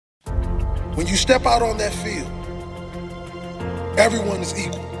When you step out on that field, everyone is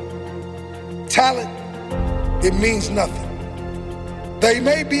equal. Talent, it means nothing. They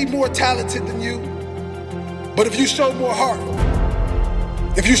may be more talented than you, but if you show more heart,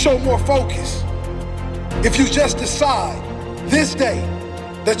 if you show more focus, if you just decide this day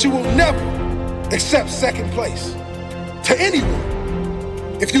that you will never accept second place to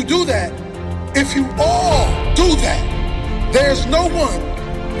anyone, if you do that, if you all do that, there's no one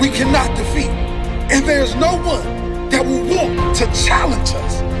we cannot defeat, and there's no one that will want to challenge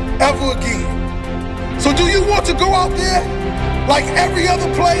us ever again. So do you want to go out there like every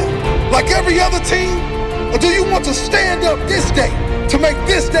other player, like every other team, or do you want to stand up this day to make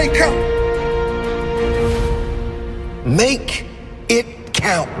this day count? Make it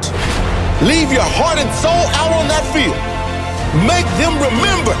count. Leave your heart and soul out on that field. Make them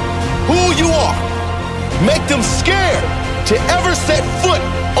remember who you are. Make them scared to ever set foot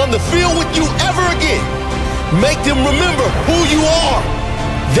on the field with you ever again. Make them remember who you are.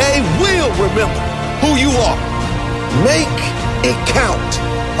 They will remember who you are. Make it count.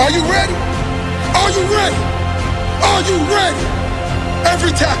 Are you ready? Are you ready? Are you ready?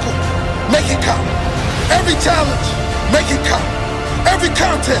 Every tackle, make it count. Every challenge, make it count. Every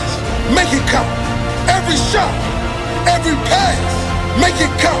contest, make it count. Every shot, every pass, make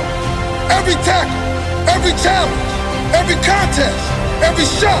it count. Every tackle, every challenge, every contest, every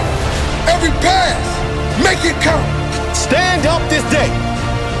shot, every pass, make it count. Stand up this day.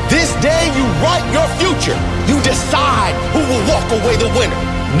 This day you write your future. You decide who will walk away the winner.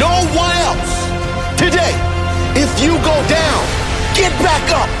 No one else. Today, if you go down, get back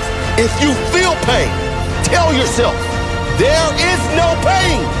up. If you feel pain, tell yourself, there is no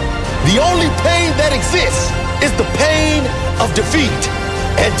pain. The only pain that exists is the pain of defeat.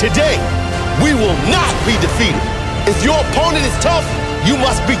 And today, we will not be defeated. If your opponent is tough, you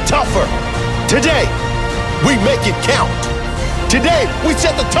must be tougher. Today, we make it count. Today, we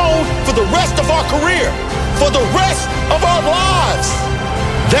set the tone for the rest of our career, for the rest of our lives.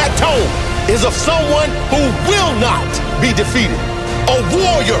 That tone is of someone who will not be defeated. A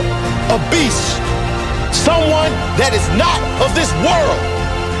warrior, a beast, someone that is not of this world.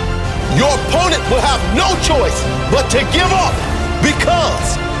 Your opponent will have no choice but to give up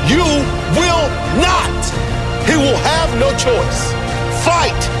because you will not. He will have no choice.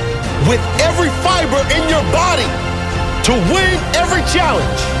 Fight with every fiber in your body to win every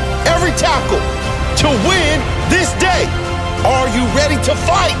challenge, every tackle, to win this day. Are you ready to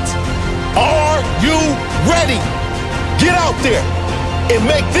fight? Are you ready? Get out there and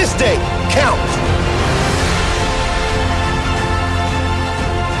make this day count.